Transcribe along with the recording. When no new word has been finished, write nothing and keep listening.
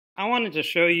I wanted to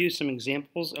show you some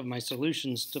examples of my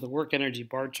solutions to the work energy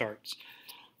bar charts,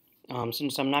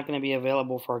 since I'm not going to be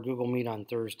available for our Google Meet on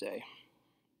Thursday.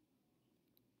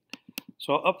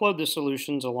 So I'll upload the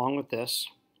solutions along with this.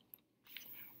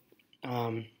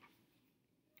 I'll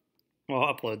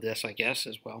upload this, I guess,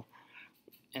 as well.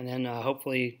 And then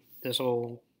hopefully this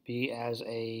will be as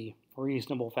a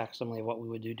reasonable facsimile of what we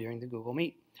would do during the Google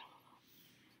Meet.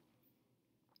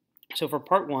 So for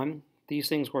part one, these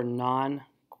things were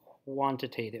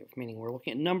non-quantitative, meaning we're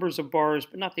looking at numbers of bars,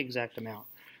 but not the exact amount.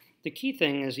 The key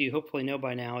thing, as you hopefully know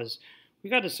by now, is we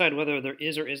got to decide whether there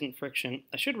is or isn't friction.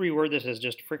 I should reword this as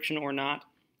just friction or not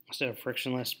instead of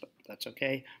frictionless, but that's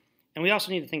okay. And we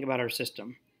also need to think about our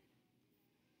system.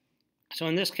 So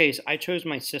in this case, I chose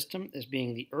my system as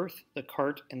being the earth, the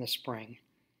cart, and the spring.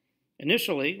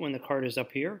 Initially, when the cart is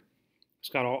up here, it's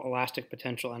got all elastic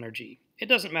potential energy. It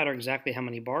doesn't matter exactly how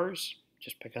many bars,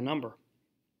 just pick a number.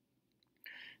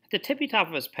 At the tippy top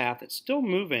of its path, it's still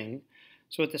moving,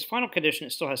 so at this final condition,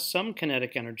 it still has some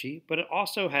kinetic energy, but it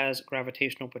also has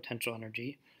gravitational potential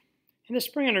energy, and the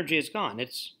spring energy is gone.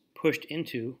 It's pushed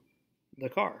into the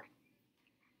car.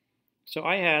 So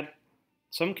I had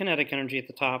some kinetic energy at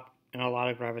the top and a lot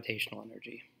of gravitational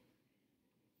energy.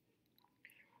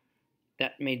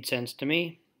 That made sense to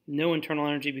me. No internal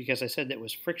energy because I said that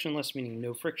was frictionless, meaning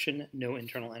no friction, no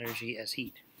internal energy as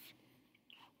heat.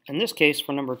 In this case,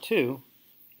 for number two,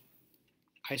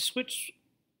 I switched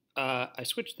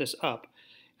this up,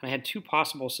 and I had two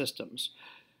possible systems.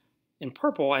 In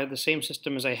purple, I have the same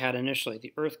system as I had initially,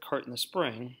 the earth, cart, and the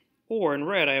spring, or in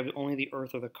red, I have only the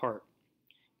earth or the cart.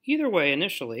 Either way,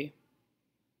 initially,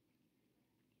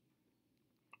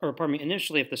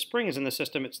 if the spring is in the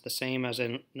system, it's the same as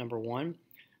in number one.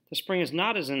 The spring is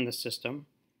not as in the system,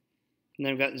 and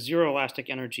then I've got zero elastic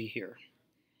energy here.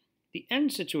 The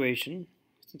end situation,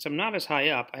 since I'm not as high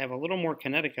up, I have a little more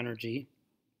kinetic energy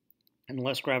and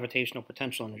less gravitational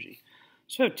potential energy.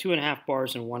 So I have 2.5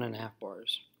 bars and 1.5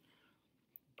 bars.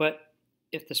 But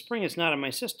if the spring is not in my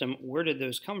system, where did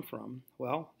those come from?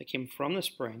 Well, they came from the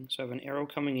spring, so I have an arrow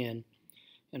coming in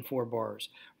and 4 bars.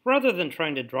 Rather than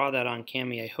trying to draw that on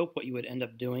Cami, I hope what you would end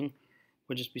up doing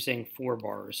would just be saying 4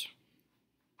 bars.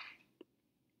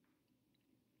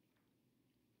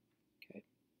 Okay.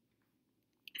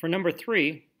 For number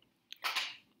 3,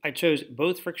 I chose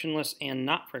both frictionless and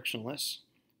not frictionless.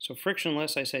 So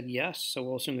frictionless, I said yes, so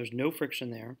we'll assume there's no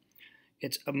friction there.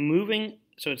 It's a moving,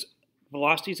 so its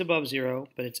velocity is above 0,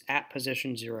 but it's at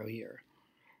position 0 here.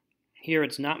 Here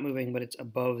it's not moving, but it's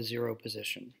above 0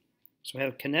 position. So I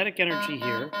have kinetic energy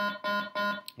here.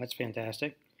 That's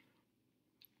fantastic.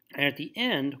 And at the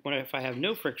end, if I have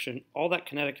no friction, all that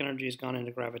kinetic energy has gone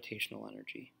into gravitational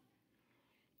energy.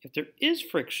 If there is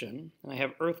friction, and I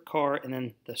have earth, car, and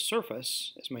then the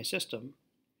surface as my system,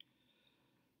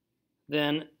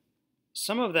 then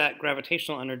some of that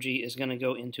gravitational energy is going to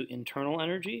go into internal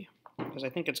energy, because I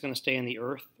think it's going to stay in the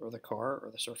earth or the car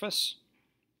or the surface.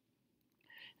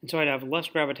 And so I'd have less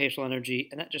gravitational energy,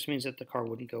 and that just means that the car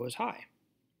wouldn't go as high.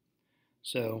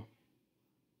 So,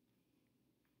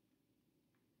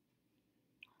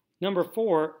 number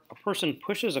 4, a person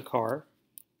pushes a car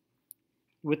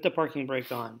with the parking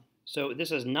brake on. So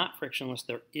this is not frictionless.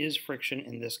 There is friction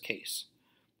in this case.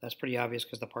 That's pretty obvious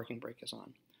because the parking brake is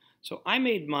on. So I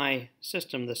made my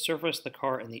system the surface, the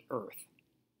car, and the earth.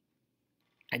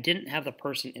 I didn't have the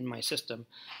person in my system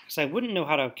because I wouldn't know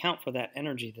how to account for that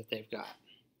energy that they've got.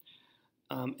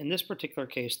 In this particular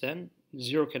case then,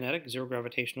 0 kinetic, 0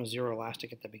 gravitational, 0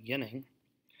 elastic at the beginning.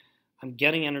 I'm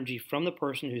getting energy from the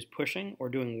person who's pushing or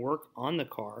doing work on the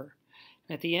car.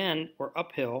 And at the end, we're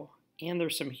uphill and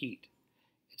there's some heat.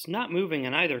 It's not moving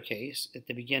in either case at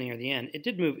the beginning or the end. It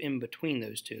did move in between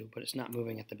those two, but it's not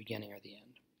moving at the beginning or the end.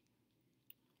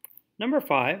 Number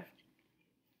 5.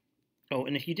 Oh,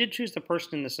 and if you did choose the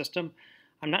person in the system,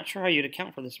 I'm not sure how you'd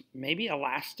account for this. Maybe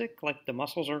elastic, like the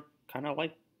muscles are kind of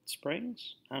like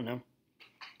springs? I don't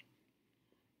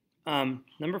know.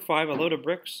 Number 5, a load of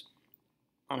bricks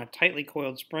on a tightly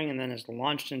coiled spring and then is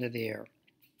launched into the air.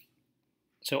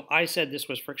 So I said this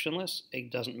was frictionless.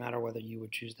 It doesn't matter whether you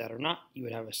would choose that or not. You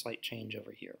would have a slight change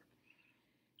over here.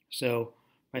 So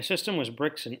my system was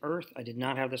bricks and earth. I did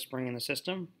not have the spring in the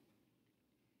system.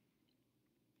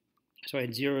 So I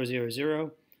had 0, 0,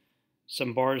 0,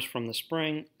 some bars from the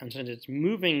spring, and since it's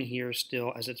moving here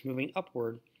still as it's moving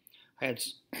upward, I had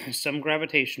some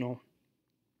gravitational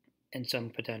and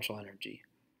some potential energy.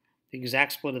 The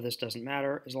exact split of this doesn't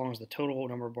matter as long as the total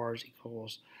number of bars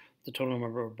equals the total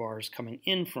number of bars coming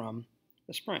in from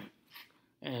the spring.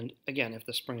 And again, if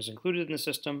the spring is included in the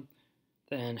system,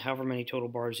 then however many total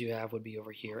bars you have would be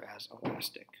over here as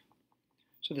elastic.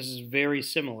 So this is very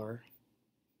similar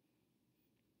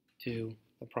to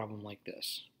a problem like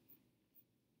this.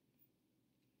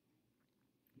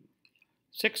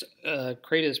 6,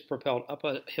 crate is propelled up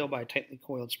a hill by a tightly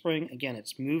coiled spring. Again,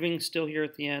 it's moving still here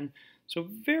at the end, so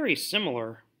very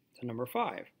similar to number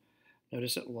 5.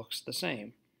 Notice it looks the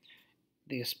same.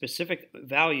 The specific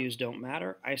values don't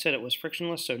matter. I said it was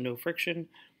frictionless, so no friction.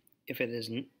 If it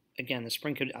isn't, again, the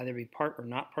spring could either be part or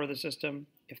not part of the system.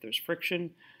 If there's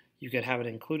friction, you could have it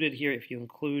included here if you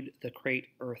include the crate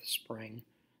earth spring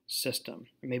system,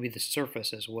 or maybe the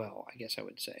surface as well, I guess I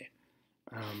would say.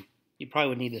 You probably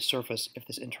would need the surface if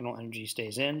this internal energy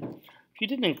stays in. If you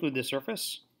didn't include the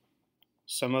surface,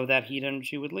 some of that heat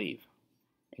energy would leave,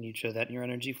 and you'd show that in your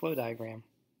energy flow diagram.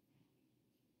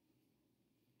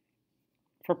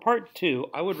 For part 2,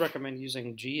 I would recommend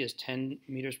using G as 10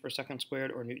 meters per second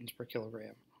squared or newtons per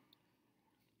kilogram.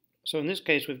 So in this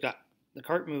case, we've got the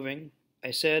cart moving. I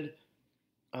said,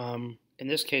 in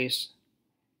this case,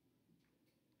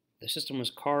 the system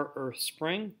was car, earth,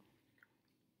 spring.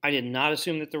 I did not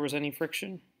assume that there was any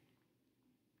friction.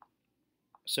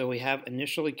 So we have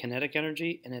initially kinetic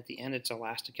energy, and at the end it's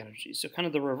elastic energy. So kind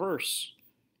of the reverse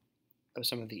of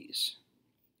some of these.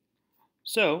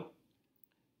 So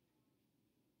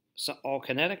all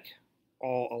kinetic,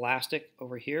 all elastic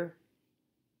over here.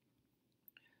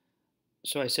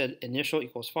 So I said initial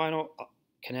equals final,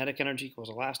 kinetic energy equals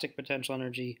elastic potential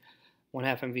energy,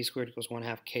 1/2 mv squared equals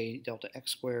 1/2 k delta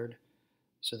x squared.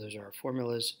 So those are our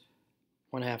formulas.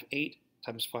 1/2 8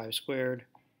 times 5 squared,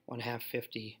 1/2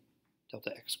 50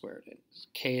 delta x squared. And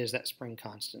k is that spring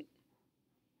constant.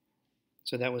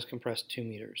 So that was compressed 2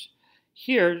 meters.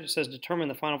 Here it says determine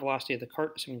the final velocity of the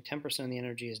cart, assuming 10% of the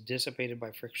energy is dissipated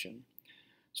by friction.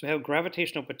 So we have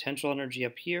gravitational potential energy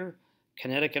up here,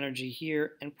 kinetic energy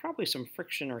here, and probably some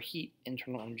friction or heat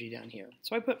internal energy down here.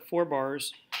 So I put 4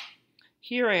 bars.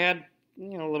 Here I had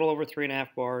a little over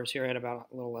 3.5 bars. Here I had about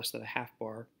a little less than a half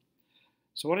bar.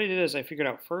 So what I did is I figured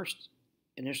out first,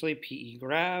 initially PE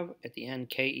grav, at the end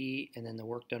KE, and then the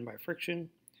work done by friction.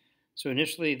 So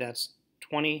initially that's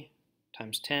 20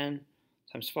 times 10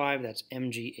 times 5, that's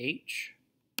mgh.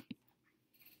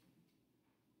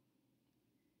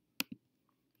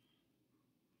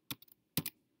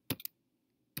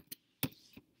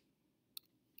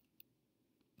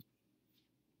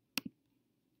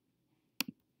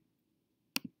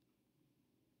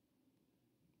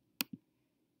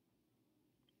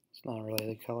 It's not really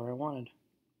the color I wanted.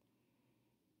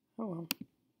 Oh well.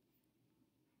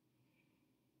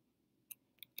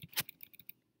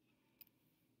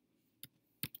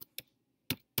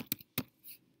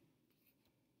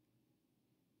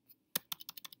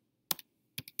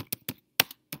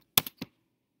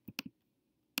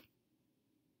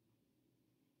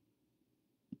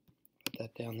 Put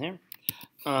that down there.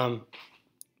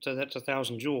 So that's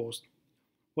 1,000 joules.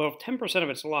 Well, if 10% of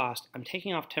it's lost, I'm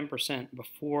taking off 10%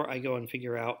 before I go and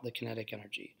figure out the kinetic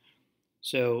energy.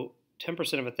 So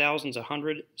 10% of 1,000 is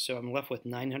 100, so I'm left with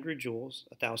 900 joules,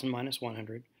 1,000 minus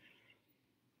 100.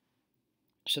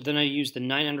 So then I use the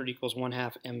 900 equals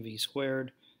 1/2 mv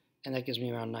squared, and that gives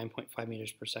me around 9.5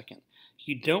 meters per second.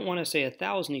 You don't want to say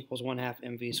 1,000 equals 1/2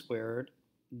 mv squared,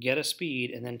 get a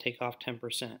speed, and then take off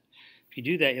 10%. If you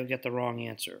do that, you'll get the wrong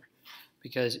answer,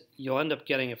 because you'll end up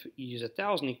getting, if you use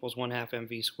 1,000 equals 1/2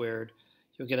 mv squared,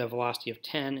 you'll get a velocity of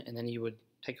 10, and then you would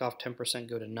take off 10%,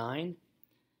 go to 9.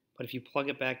 But if you plug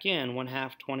it back in,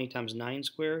 1/2 20 times 9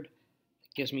 squared,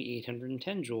 it gives me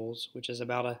 810 joules, which is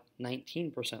about a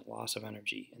 19% loss of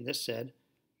energy. And this said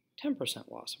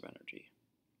 10% loss of energy.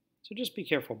 So just be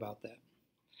careful about that.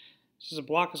 This is a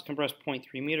block is compressed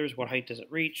 0.3 meters. What height does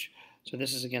it reach? So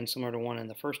this is again similar to one in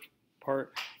the first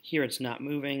part. Here it's not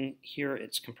moving. Here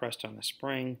it's compressed on a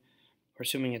spring. We're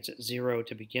assuming it's at 0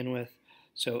 to begin with.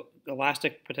 So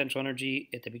elastic potential energy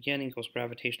at the beginning equals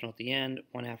gravitational at the end.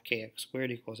 1/2 kx squared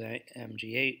equals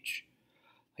mgh.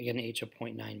 I get an h of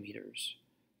 0.9 meters.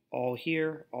 All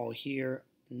here,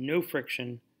 no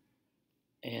friction,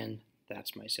 and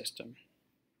that's my system.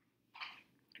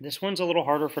 This one's a little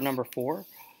harder for number 4.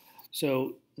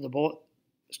 So the bullet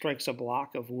strikes a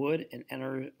block of wood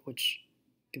and which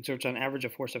exerts on average a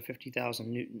force of 50,000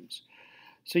 newtons.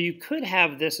 So you could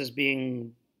have this as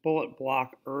being bullet,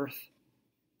 block, earth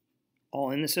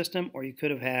all in the system, or you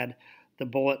could have had the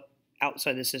bullet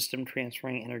outside the system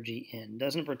transferring energy in.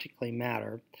 Doesn't particularly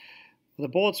matter. The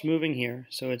bullet's moving here,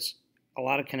 so it's a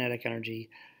lot of kinetic energy.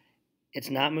 It's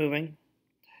not moving.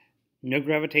 No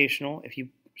gravitational. If you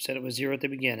said it was 0 at the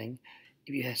beginning.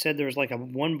 If you said there was like a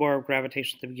 1 bar of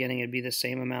gravitation at the beginning, it'd be the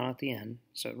same amount at the end.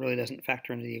 So it really doesn't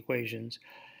factor into the equations.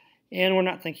 And we're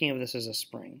not thinking of this as a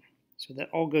spring. So that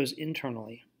all goes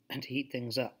internally. and to heat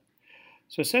things up.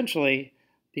 So essentially,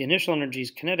 the initial energy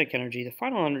is kinetic energy. The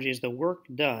final energy is the work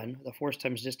done, the force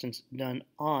times distance done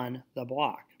on the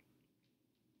block.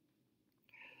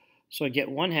 So I get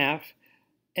 1/2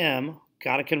 m,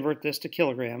 got to convert this to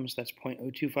kilograms, that's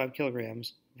 0.025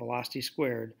 kilograms, velocity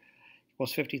squared,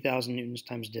 equals 50,000 newtons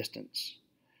times distance.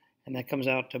 And that comes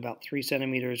out to about 3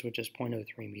 centimeters, which is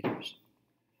 0.03 meters.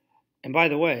 And by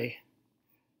the way,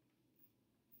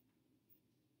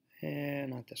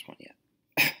 not this one yet.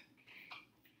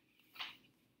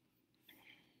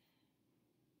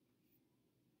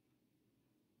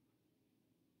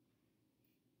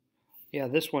 Yeah,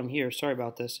 this one here, sorry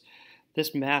about this.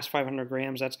 This mass, 500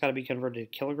 grams, that's got to be converted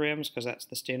to kilograms because that's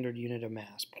the standard unit of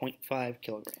mass, 0.5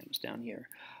 kilograms down here.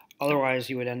 Otherwise,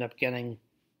 you would end up getting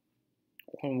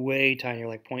way tinier,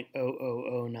 like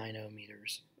 0.00090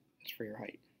 meters. That's for your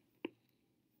height.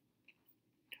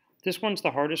 This one's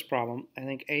the hardest problem. I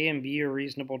think A and B are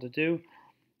reasonable to do.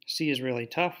 C is really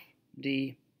tough.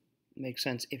 D makes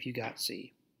sense if you got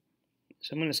C.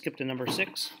 So I'm going to skip to number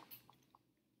 6.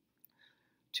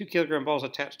 2 kilogram balls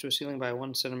attached to a ceiling by a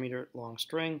 1 centimeter long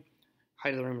string.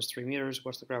 Height of the room is 3 meters.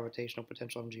 What's the gravitational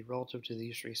potential energy relative to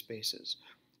these 3 spaces?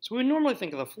 So we would normally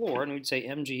think of the floor, and we'd say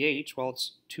mgh, well,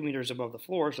 it's 2 meters above the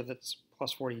floor, so that's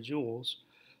plus 40 joules.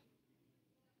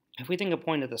 If we think a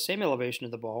point at the same elevation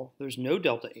of the ball, there's no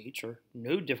delta H, or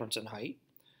no difference in height.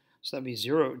 So that'd be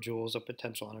 0 joules of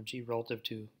potential energy relative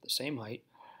to the same height.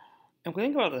 And if we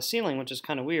think about the ceiling, which is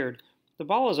kind of weird, the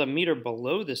ball is a meter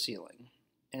below the ceiling.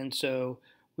 And so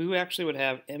we actually would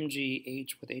have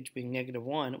mgh with h being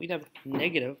 -1. We'd have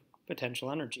negative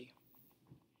potential energy.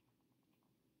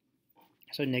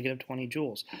 So -20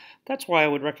 joules. That's why I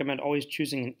would recommend always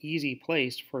choosing an easy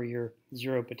place for your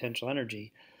 0 potential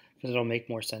energy, because it'll make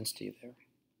more sense to you there.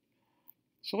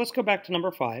 So let's go back to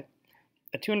number 5.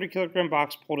 A 200 kilogram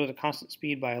box pulled at a constant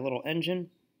speed by a little engine.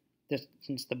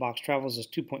 Since the box travels is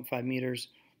 2.5 meters.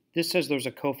 This says there's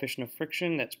a coefficient of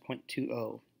friction that's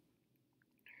 0.20.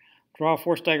 Draw a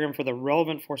force diagram for the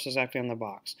relevant forces acting on the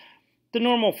box. The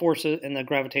normal forces and the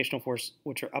gravitational force,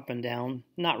 which are up and down,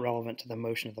 not relevant to the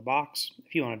motion of the box.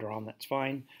 If you want to draw them, that's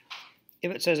fine.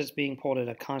 If it says it's being pulled at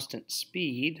a constant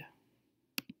speed,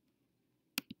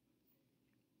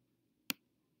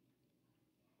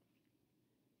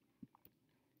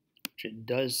 which it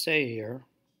does say here,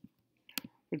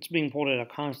 if it's being pulled at a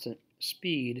constant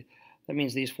speed, that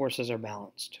means these forces are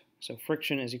balanced. So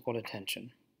friction is equal to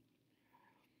tension.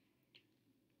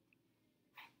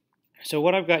 So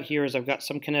what I've got here is I've got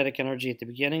some kinetic energy at the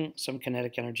beginning, some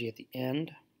kinetic energy at the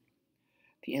end.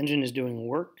 The engine is doing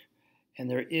work, and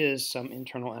there is some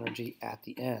internal energy at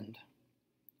the end.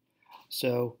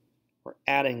 So we're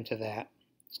adding to that.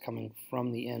 It's coming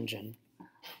from the engine.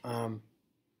 So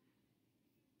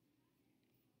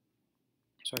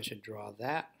I should draw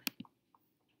that.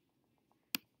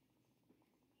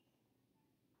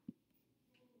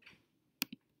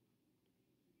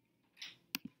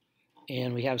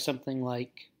 And we have something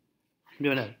like, I'm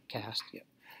doing a cast, yeah.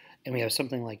 And we have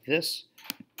something like this,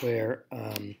 where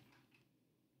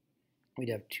we'd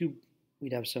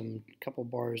have some couple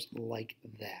bars like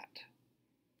that.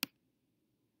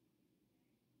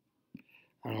 I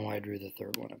don't know why I drew the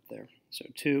third one up there. So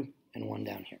 2 and 1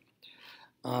 down here.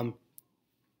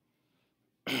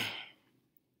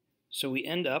 So we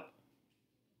end up,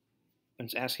 when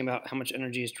it's asking about how much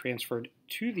energy is transferred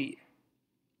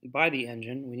by the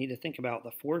engine, we need to think about the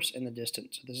force and the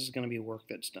distance. So this is going to be work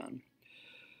that's done.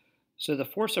 So the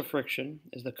force of friction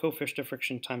is the coefficient of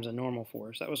friction times a normal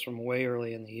force. That was from way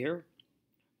early in the year.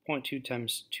 0.2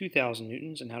 times 2,000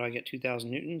 newtons. And how do I get 2,000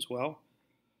 newtons? Well,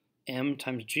 m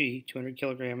times g, 200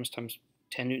 kilograms times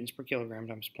 10 newtons per kilogram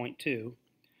times 0.2.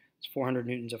 It's 400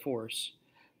 newtons of force.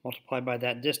 Multiplied by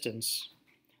that distance,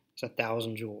 it's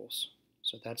 1,000 joules.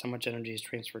 So that's how much energy is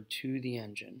transferred to the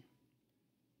engine.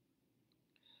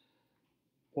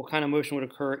 What kind of motion would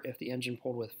occur if the engine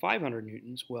pulled with 500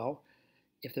 newtons? Well,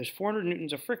 if there's 400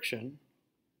 newtons of friction,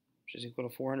 which is equal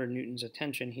to 400 newtons of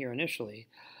tension here initially,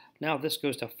 now if this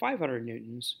goes to 500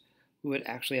 newtons, we would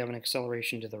actually have an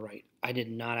acceleration to the right. I did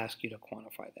not ask you to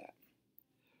quantify that.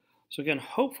 So again,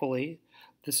 hopefully,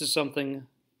 this is something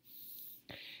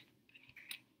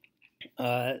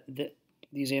that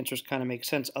these answers kind of make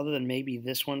sense, other than maybe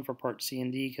this one for part C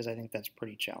and D, because I think that's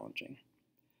pretty challenging.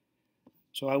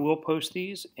 So I will post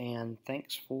these, and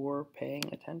thanks for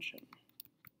paying attention.